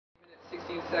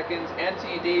15 seconds,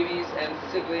 Anthony Davies and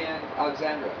Sylviane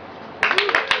Alexandra.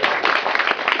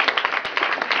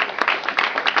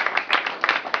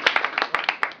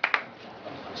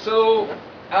 So,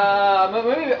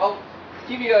 maybe I'll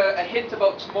give you a hint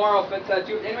about tomorrow, but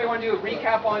do anybody want to do a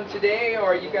recap on today,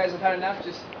 or you guys have had enough,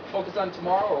 just focus on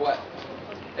tomorrow, or what?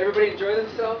 Everybody enjoy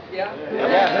themselves? Yeah?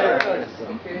 Yeah.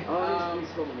 Okay.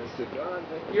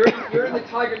 You're in the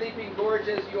Tiger Leaping Gorge,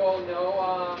 as you all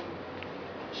know.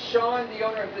 Sean, the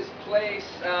owner of this place,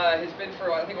 has been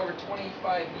for, I think, over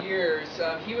 25 years.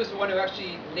 He was the one who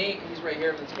actually named, he's right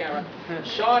here with this camera.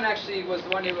 Sean actually was the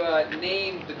one who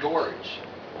named the gorge.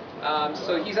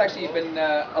 So he's actually been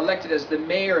elected as the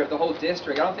mayor of the whole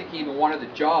district. I don't think he even wanted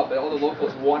the job, but all the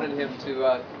locals wanted him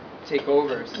to take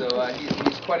over. So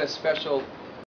he's quite a special